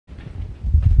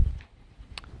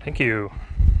Thank you.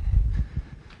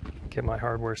 Get my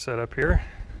hardware set up here.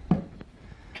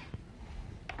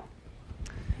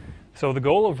 So the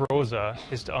goal of ROSA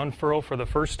is to unfurl for the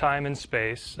first time in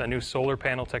space a new solar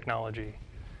panel technology,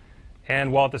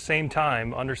 and while at the same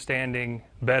time understanding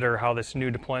better how this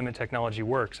new deployment technology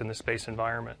works in the space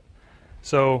environment.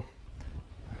 So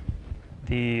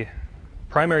the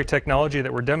primary technology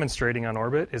that we're demonstrating on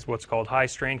orbit is what's called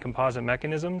high-strain composite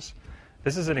mechanisms.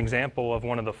 This is an example of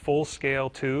one of the full-scale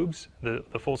tubes, the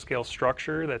full-scale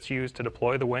structure that's used to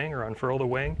deploy the wing or unfurl the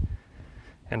wing.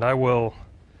 And I will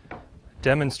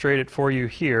demonstrate it for you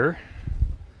here.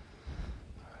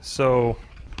 So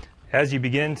as you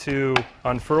begin to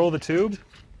unfurl the tube,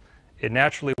 it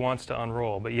naturally wants to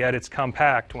unroll, but yet it's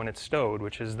compact when it's stowed,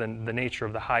 which is the nature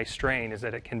of the high strain, is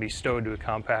that it can be stowed to a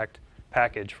compact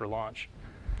package for launch.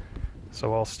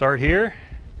 So I'll start here.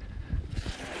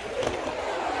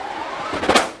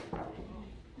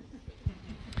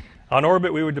 On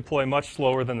orbit, we would deploy much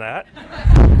slower than that.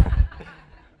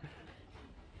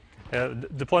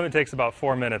 Deployment takes about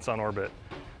 4 minutes on orbit.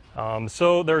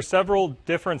 So there are several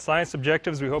different science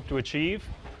objectives we hope to achieve.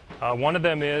 One of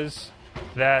them is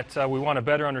that we want to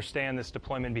better understand this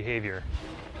deployment behavior.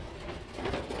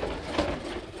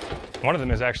 One of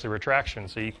them is actually retraction,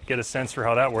 so you get a sense for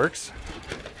how that works.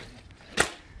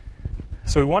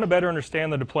 So we want to better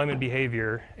understand the deployment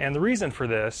behavior, and the reason for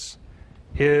this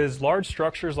is large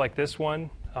structures like this one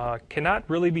cannot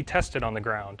really be tested on the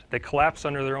ground. They collapse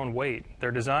under their own weight.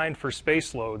 They're designed for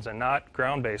space loads and not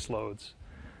ground-based loads.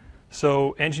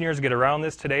 So engineers get around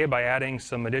this today by adding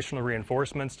some additional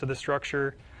reinforcements to the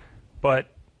structure,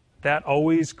 but that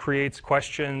always creates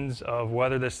questions of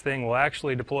whether this thing will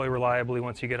actually deploy reliably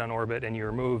once you get on orbit and you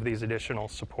remove these additional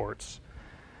supports.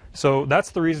 So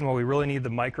that's the reason why we really need the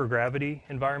microgravity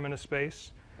environment of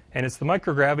space, and it's the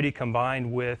microgravity combined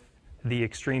with the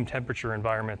extreme temperature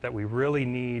environment that we really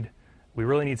need. We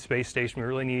really need space station. We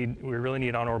really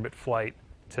need on-orbit flight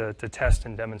to test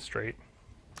and demonstrate.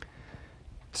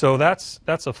 So that's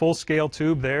a full-scale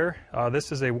tube there.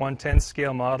 This is a 1/10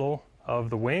 scale model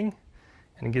of the wing,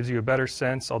 and it gives you a better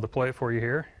sense. I'll deploy it for you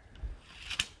here.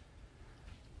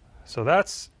 So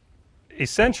that's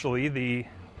essentially the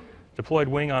deployed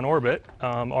wing on orbit.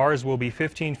 Ours will be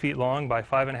 15 feet long by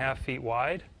 5.5 feet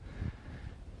wide.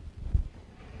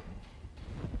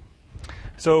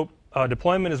 So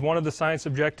deployment is one of the science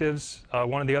objectives.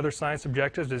 One of the other science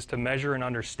objectives is to measure and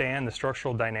understand the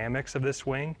structural dynamics of this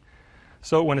wing.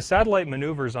 So when a satellite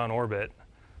maneuvers on orbit,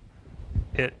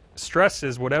 it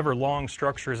stresses whatever long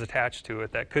structure is attached to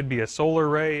it. That could be a solar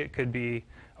array, it could be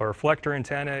a reflector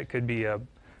antenna, it could be a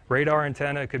radar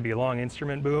antenna, it could be a long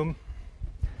instrument boom.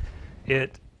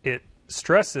 It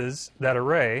stresses that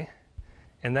array,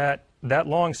 and that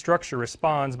long structure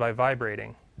responds by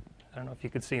vibrating. I don't know if you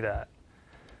could see that.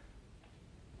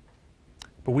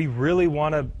 But we really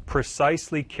want to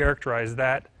precisely characterize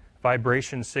that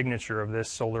vibration signature of this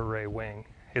solar array wing.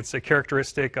 It's a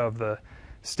characteristic of the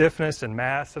stiffness and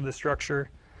mass of the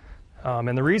structure.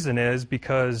 And the reason is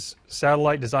because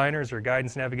satellite designers or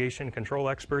guidance, navigation, control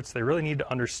experts, they really need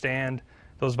to understand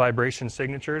those vibration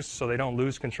signatures so they don't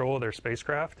lose control of their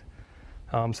spacecraft.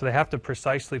 So they have to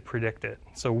precisely predict it.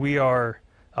 So we are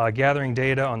gathering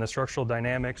data on the structural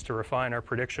dynamics to refine our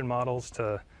prediction models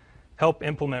to help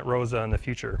implement ROSA in the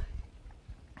future.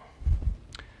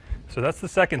 So that's the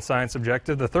second science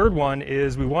objective. The third one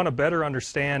is we want to better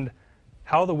understand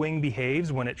how the wing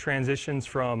behaves when it transitions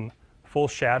from full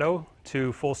shadow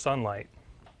to full sunlight.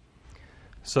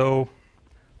 So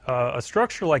a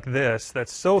structure like this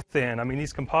that's so thin, I mean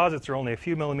these composites are only a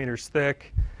few millimeters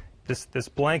thick, this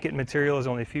blanket material is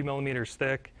only a few millimeters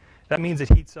thick, that means it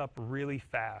heats up really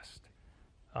fast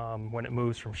when it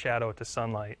moves from shadow to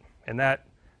sunlight. And that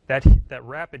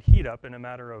rapid heat up in a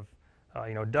matter of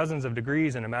dozens of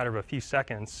degrees in a matter of a few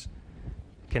seconds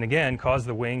can again cause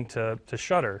the wing to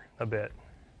shudder a bit.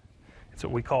 It's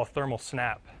what we call thermal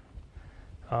snap.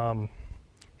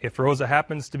 If ROSA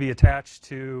happens to be attached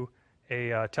to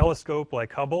a telescope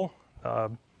like Hubble,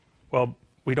 well,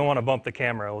 we don't want to bump the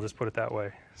camera, we'll just put it that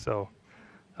way. So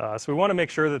we want to make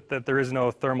sure that there is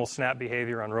no thermal snap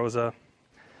behavior on ROSA.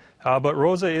 But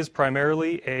ROSA is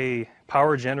primarily a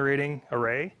power generating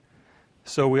array.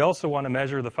 So we also want to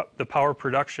measure the power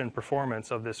production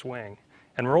performance of this wing.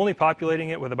 And we're only populating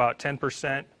it with about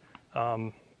 10%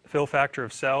 fill factor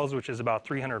of cells, which is about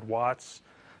 300 watts.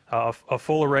 A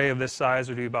full array of this size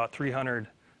would be about 3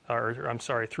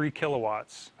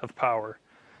 kilowatts of power.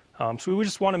 So we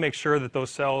just want to make sure that those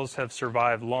cells have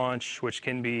survived launch, which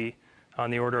can be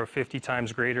on the order of 50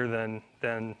 times greater than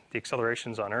the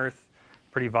accelerations on Earth.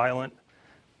 Pretty violent.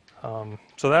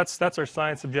 So that's our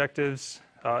science objectives.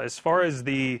 As far as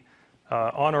the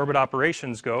on-orbit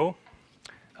operations go,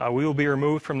 we will be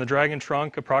removed from the Dragon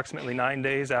trunk approximately 9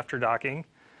 days after docking.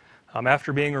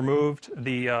 After being removed,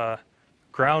 the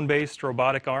ground-based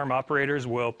robotic arm operators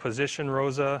will position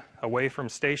ROSA away from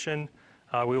station.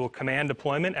 We will command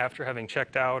deployment after having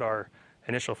checked out our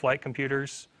initial flight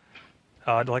computers.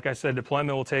 Like I said,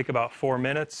 deployment will take about 4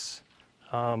 minutes.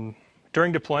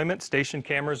 During deployment, station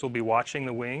cameras will be watching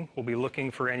the wing. We'll be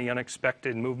looking for any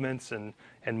unexpected movements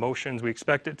and motions. We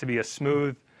expect it to be a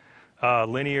smooth,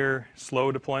 linear,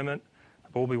 slow deployment,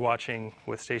 but we'll be watching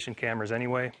with station cameras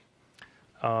anyway.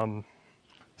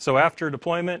 So after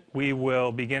deployment, we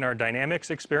will begin our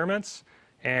dynamics experiments,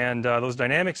 and those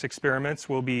dynamics experiments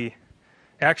will be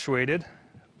actuated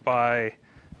by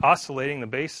oscillating the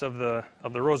base of the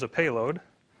ROSA payload.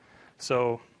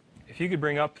 So if you could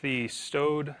bring up the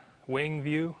stowed wing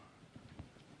view.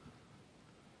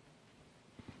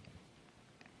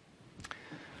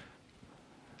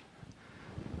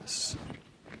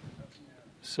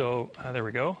 So there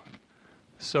we go.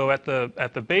 So at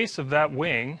the base of that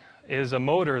wing is a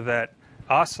motor that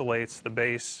oscillates the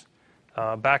base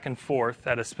back and forth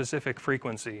at a specific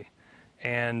frequency.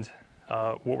 And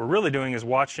what we're really doing is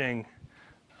watching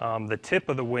the tip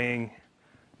of the wing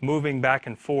moving back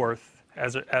and forth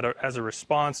as a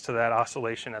response to that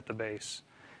oscillation at the base.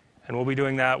 And we'll be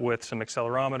doing that with some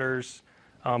accelerometers,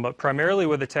 but primarily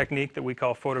with a technique that we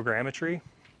call photogrammetry,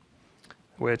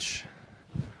 which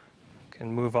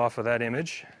can move off of that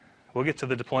image. We'll get to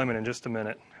the deployment in just a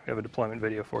minute. We have a deployment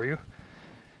video for you.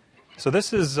 So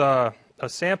this is a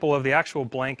sample of the actual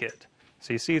blanket.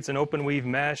 So you see it's an open weave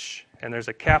mesh, and there's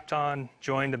a Kapton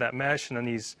joined to that mesh, and then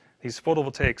these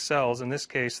photovoltaic cells. In this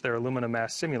case, they're aluminum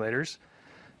mass simulators.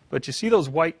 But you see those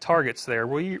white targets there.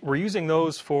 We're using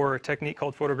those for a technique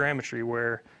called photogrammetry,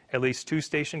 where at least 2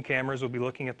 station cameras will be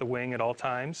looking at the wing at all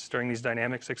times during these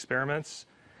dynamics experiments,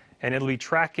 and it'll be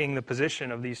tracking the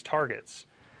position of these targets.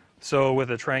 So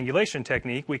with a triangulation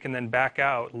technique, we can then back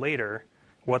out later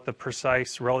what the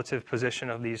precise relative position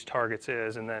of these targets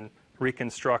is, and then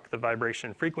reconstruct the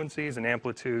vibration frequencies and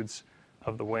amplitudes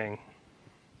of the wing.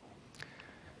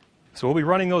 So we'll be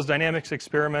running those dynamics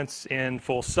experiments in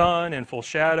full sun and full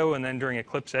shadow, and then during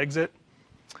eclipse exit.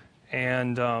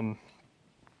 And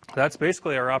that's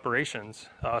basically our operations.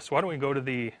 So why don't we go to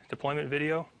the deployment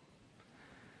video?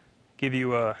 Give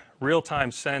you a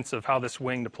real-time sense of how this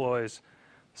wing deploys.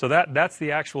 So that's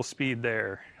the actual speed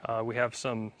there. We have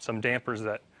some dampers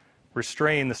that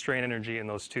restrain the strain energy in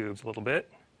those tubes a little bit.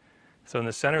 So in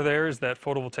the center there is that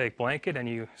photovoltaic blanket, and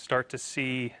you start to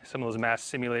see some of those mass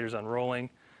simulators unrolling.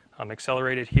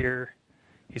 Accelerated here.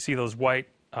 You see those white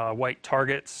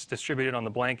targets distributed on the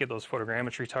blanket, those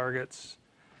photogrammetry targets.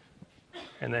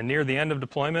 And then near the end of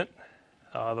deployment,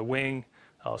 the wing,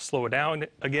 I'll slow it down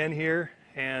again here.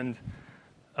 And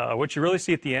what you really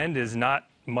see at the end is not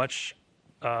much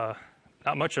at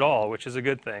all, which is a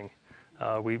good thing.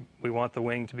 We want the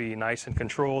wing to be nice and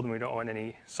controlled, and we don't want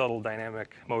any subtle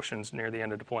dynamic motions near the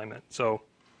end of deployment. So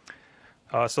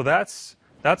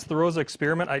that's the ROSA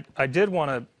experiment. I did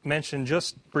want to mention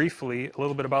just briefly a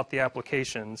little bit about the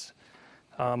applications.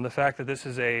 The fact that this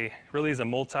is really is a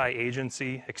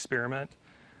multi-agency experiment.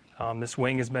 This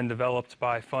wing has been developed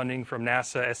by funding from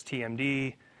NASA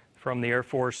STMD, from the Air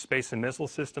Force Space and Missile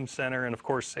Systems Center, and of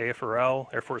course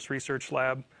AFRL, Air Force Research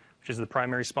Lab, which is the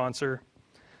primary sponsor.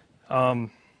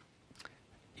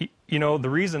 You know, the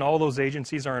reason all those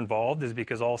agencies are involved is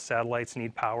because all satellites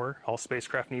need power, all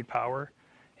spacecraft need power.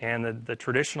 And the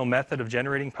traditional method of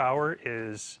generating power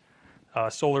is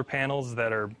solar panels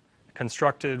that are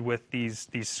constructed with these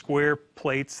square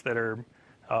plates that are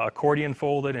accordion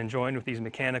folded and joined with these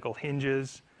mechanical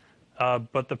hinges.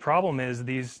 But the problem is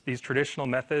these traditional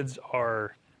methods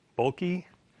are bulky,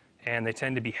 and they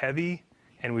tend to be heavy,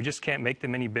 and we just can't make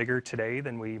them any bigger today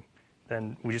than we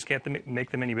just can't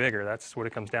make them any bigger. That's what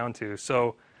it comes down to.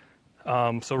 So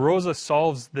ROSA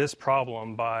solves this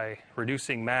problem by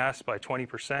reducing mass by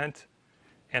 20%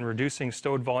 and reducing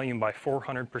stowed volume by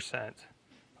 400%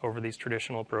 over these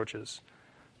traditional approaches.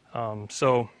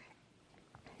 So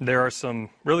there are some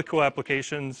really cool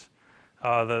applications.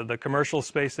 The commercial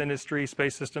space industry,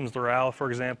 Space Systems Loral, for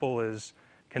example, is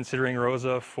considering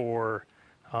ROSA for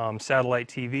satellite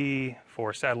TV,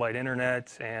 for satellite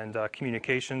internet, and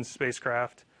communications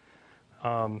spacecraft.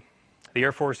 The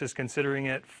Air Force is considering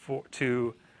it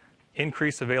to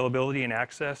increase availability and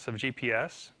access of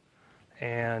GPS.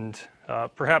 And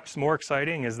perhaps more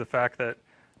exciting is the fact that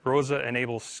ROSA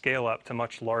enables scale up to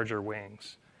much larger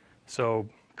wings. So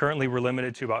currently we're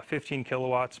limited to about 15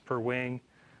 kilowatts per wing.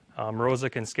 ROSA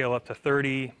can scale up to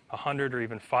 30, 100, or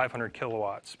even 500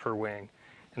 kilowatts per wing.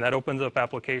 And that opens up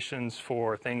applications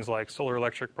for things like solar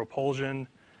electric propulsion.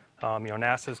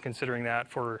 NASA is considering that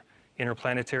for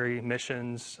interplanetary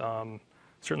missions.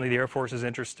 Certainly the Air Force is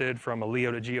interested from a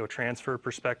LEO to GEO transfer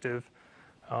perspective.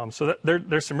 So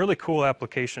there's some really cool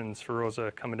applications for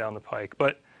ROSA coming down the pike.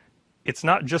 But it's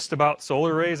not just about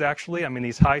solar arrays, actually. I mean,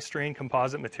 these high-strain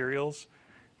composite materials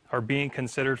are being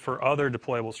considered for other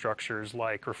deployable structures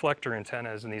like reflector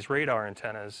antennas and these radar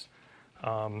antennas,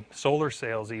 solar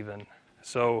sails even.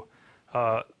 So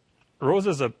ROSA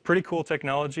is a pretty cool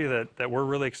technology that we're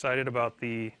really excited about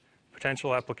the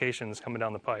potential applications coming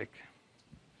down the pike.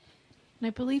 And I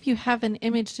believe you have an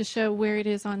image to show where it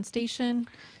is on station.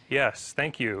 Yes,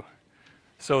 thank you.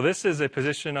 So this is a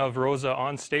position of ROSA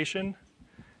on station.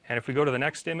 And if we go to the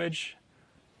next image,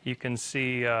 you can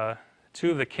see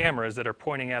two of the cameras that are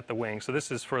pointing at the wing. So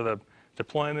this is for the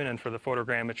deployment and for the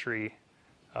photogrammetry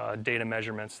data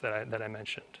measurements that I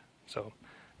mentioned. So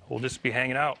we'll just be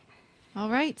hanging out. All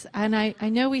right. And I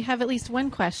know we have at least one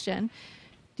question.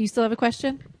 Do you still have a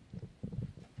question?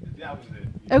 That was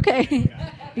it. Okay.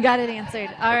 You got it answered.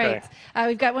 All Okay. right.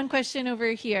 We've got one question over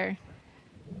here.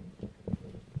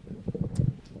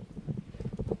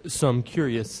 So I'm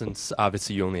curious, since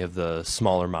obviously you only have the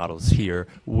smaller models here,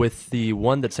 with the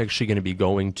one that's actually going to be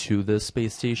going to the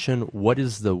space station, what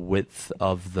is the width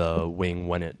of the wing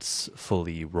when it's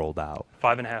fully rolled out?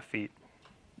 5.5 feet.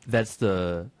 That's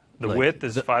the Width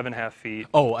is 5.5 feet.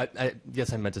 Oh, I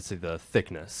guess I meant to say the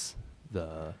thickness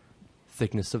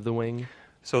of the wing.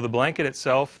 So the blanket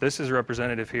itself, this is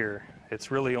representative here. It's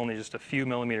really only just a few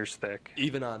millimeters thick.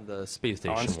 Even on the space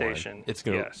station On station, one, it's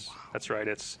going to... yes, that's right.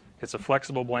 It's a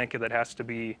flexible blanket that has to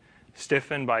be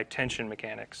stiffened by tension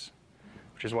mechanics,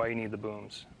 which is why you need the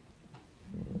booms.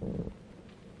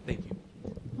 Thank you.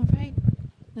 All right.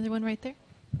 Another one right there.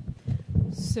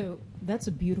 So that's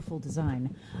a beautiful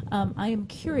design. I am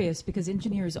curious because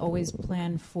engineers always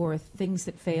plan for things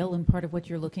that fail, and part of what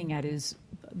you're looking at is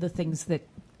the things that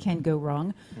can go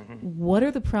wrong. Mm-hmm. What are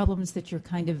the problems that you're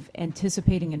kind of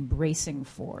anticipating and bracing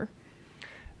for?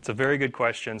 It's a very good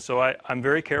question. So I'm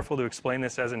very careful to explain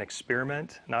this as an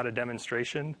experiment, not a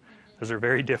demonstration. Those are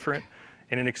very different.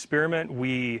 In an experiment,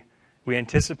 we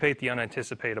anticipate the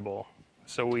unanticipatable.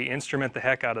 So we instrument the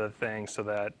heck out of the thing so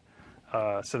that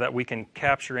we can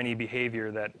capture any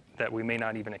behavior that we may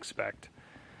not even expect.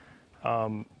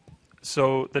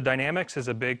 So the dynamics is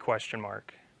a big question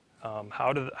mark.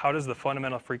 How does the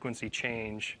fundamental frequency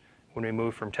change when we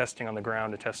move from testing on the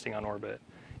ground to testing on orbit?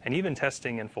 And even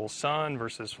testing in full sun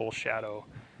versus full shadow,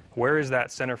 where is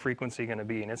that center frequency going to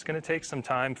be? And it's going to take some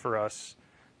time for us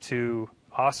to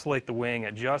oscillate the wing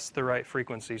at just the right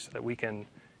frequency so that we can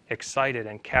excite it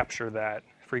and capture that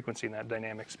frequency and that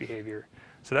dynamics behavior.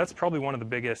 So that's probably one of the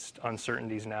biggest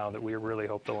uncertainties now that we really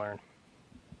hope to learn.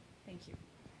 Thank you.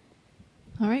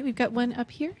 All right. We've got one up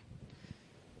here.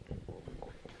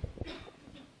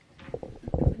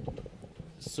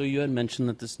 So you had mentioned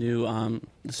that this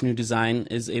new design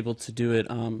is able to do it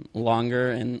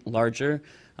longer and larger,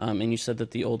 and you said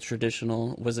that the old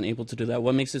traditional wasn't able to do that.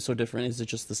 What makes it so different? Is it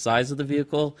just the size of the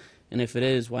vehicle? And if it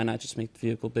is, why not just make the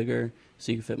vehicle bigger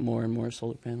so you can fit more and more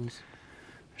solar panels?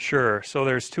 Sure. So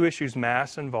there's two issues,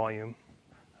 mass and volume.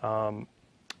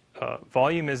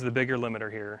 Volume is the bigger limiter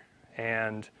here.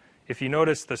 And if you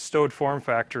notice, the stowed form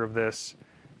factor of this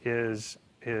is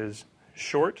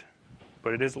short,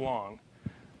 but it is long.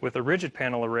 With a rigid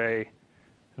panel array,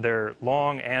 they're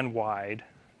long and wide,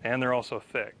 and they're also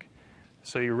thick.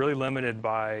 So you're really limited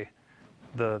by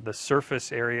the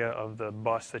surface area of the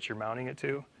bus that you're mounting it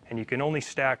to, and you can only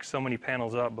stack so many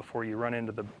panels up before you run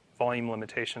into the volume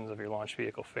limitations of your launch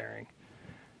vehicle fairing.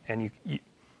 And you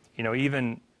know,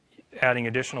 even adding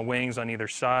additional wings on either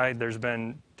side, there's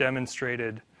been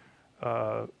demonstrated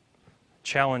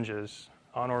challenges,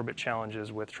 on-orbit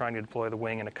challenges with trying to deploy the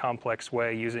wing in a complex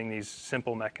way using these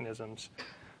simple mechanisms.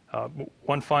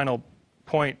 One final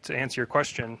point to answer your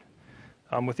question,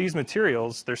 with these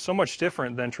materials, they're so much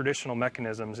different than traditional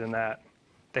mechanisms in that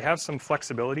they have some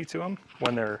flexibility to them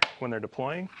when they're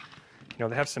deploying. You know,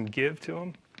 they have some give to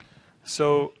them.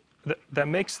 So that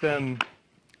makes them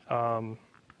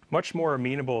much more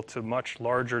amenable to much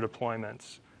larger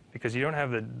deployments because you don't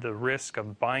have the risk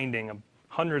of binding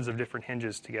hundreds of different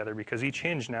hinges together because each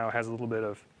hinge now has a little bit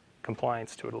of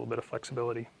compliance to it, a little bit of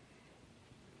flexibility.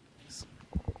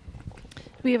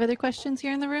 Do we have other questions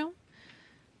here in the room?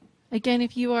 Again,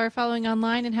 if you are following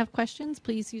online and have questions,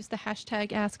 please use the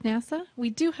hashtag AskNASA. We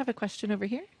do have a question over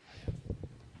here.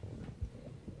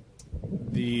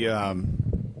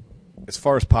 As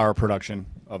far as power production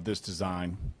of this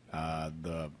design,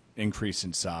 the increase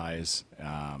in size,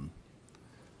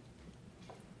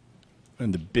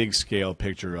 in the big scale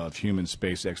picture of human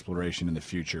space exploration in the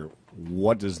future,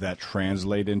 what does that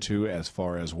translate into as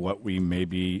far as what we may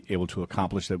be able to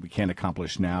accomplish that we can't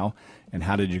accomplish now? And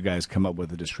how did you guys come up with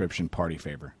the description party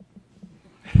favor?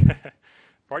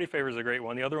 Party favor is a great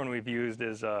one. The other one we've used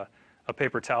is a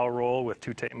paper towel roll with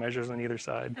 2 tape measures on either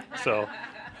side. So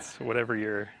it's whatever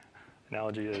your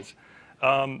analogy is.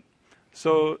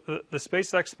 So the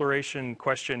space exploration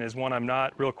question is one I'm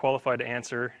not real qualified to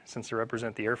answer since I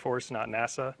represent the Air Force, not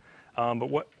NASA. But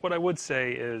what I would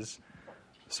say is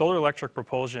solar electric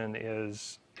propulsion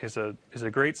is a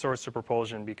great source of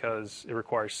propulsion because it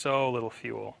requires so little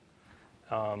fuel.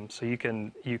 So you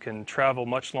can travel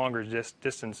much longer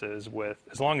distances with,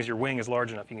 as long as your wing is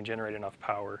large enough, you can generate enough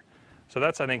power. So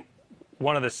that's, I think,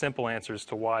 one of the simple answers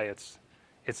to why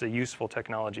it's a useful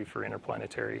technology for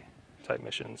interplanetary type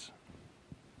missions.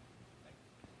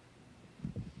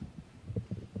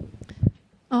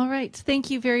 All right. Thank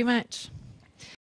you very much.